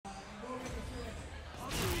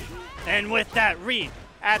And with that read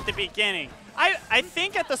at the beginning, I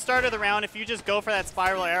think at the start of the round, if you just go for that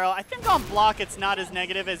spiral arrow, I think on block it's not as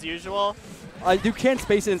negative as usual. You can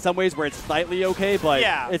space it in some ways where it's slightly okay, but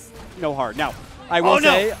it's no hard. Now, I will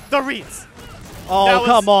say... the reads. Oh,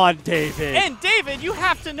 come on, David. And David, you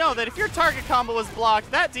have to know that if your target combo was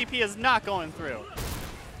blocked, that DP is not going through.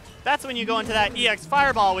 That's when you go into that EX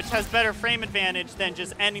Fireball, which has better frame advantage than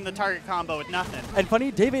just ending the target combo with nothing. And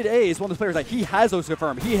funny, David A is one of those players that he has those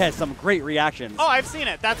confirmed. He has some great reactions. Oh, I've seen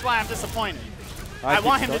it. That's why I'm disappointed. I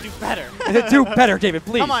want him to do better. Do better, David,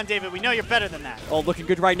 please. Come on, David. We know you're better than that. Oh, looking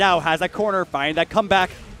good right now. Has that corner. Find that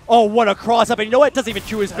comeback. Oh, what a cross-up. And you know what? Doesn't even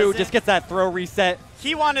chew his food. Just gets that throw reset.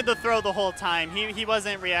 He wanted the throw the whole time. He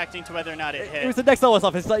wasn't reacting to whether or not it hit. It was the next level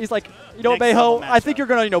stuff. He's like, you know, Mayho, I think you're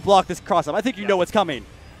going to, block this cross-up. I think you know what's coming.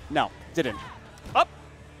 No, didn't. Up.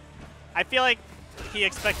 I feel like he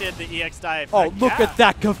expected the EX dive. Oh, look at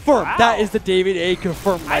that confirmed. Wow. That is the David A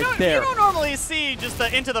confirmed right there. You don't normally see just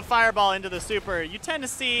the into the fireball, into the super. You tend to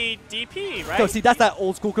see DP, right? So see, that's that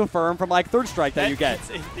old school confirm from like third strike that you get.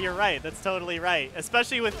 You're right. That's totally right,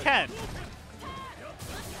 especially with Ken.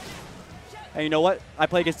 And you know what? I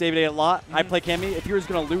play against David A a lot. I play Cammy. If he was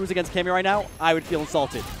going to lose against Cammy right now, I would feel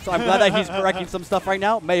insulted. So I'm glad that he's correcting some stuff right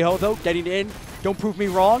now. Mayho, though, getting in. Don't prove me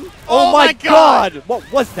wrong. Oh my God!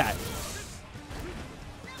 What was that?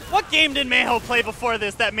 What game did Mayho play before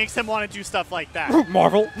this that makes him want to do stuff like that?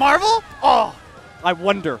 Marvel. Marvel? Oh! I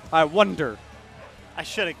wonder. I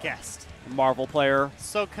should have guessed. Marvel player.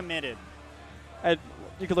 So committed. And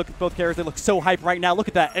you can look at both characters. They look so hype right now. Look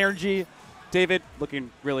at that energy. David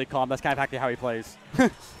looking really calm. That's kind of actually how he plays.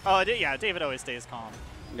 Yeah, David always stays calm.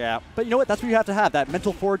 Yeah, but you know what? That's what you have to have, that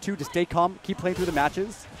mental fortitude to stay calm, keep playing through the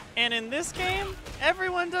matches. And in this game,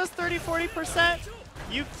 everyone does 30-40%.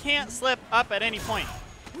 You can't slip up at any point.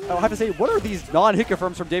 I have to say, what are these non-hit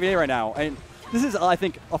confirms from David A right now? And this is, I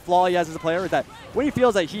think, a flaw he has as a player, is that when he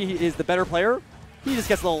feels that he is the better player, he just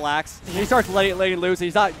gets a little lax. And he starts letting loose, and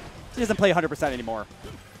he doesn't play 100% anymore.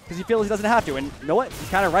 Because he feels he doesn't have to. And you know what? He's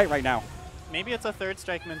kind of right now. Maybe it's a third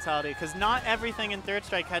strike mentality, because not everything in third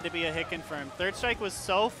strike had to be a hit confirm. Third strike was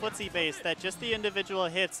so footsie based that just the individual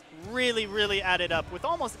hits really, really added up with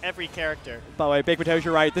almost every character. By the way, Baked Potatoes,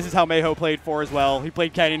 you're right. This is how Mayho played 4 as well. He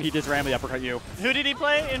played Ken and he just randomly uppercut you. Who did he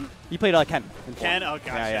play in? He played Ken. Ken? Oh,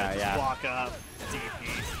 gotcha. Yeah. Just walk up.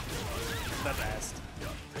 DP. The best.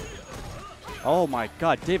 Oh my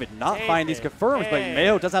God, David not finding these confirms, but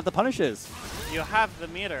Mayho doesn't have the punishes. You have the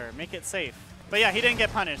meter. Make it safe. But yeah, he didn't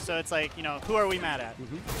get punished, so it's like, who are we mad at?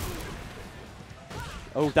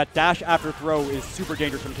 Oh, that dash after throw is super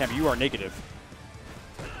dangerous from Cammy. You are negative.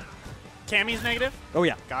 Cammy's negative? Oh,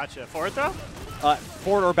 yeah. Gotcha. Forward throw?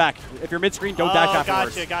 Forward or back. If you're mid-screen, don't dash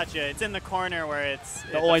afterwards. Gotcha. It's in the corner where it's...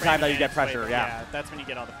 The only time that you get pressure, Yeah, that's when you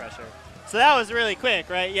get all the pressure. So that was really quick,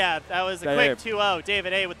 right? Yeah, that was a quick 2-0.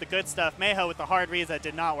 David A with the good stuff. Mayho with the hard reads that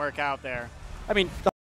did not work out there. I mean, the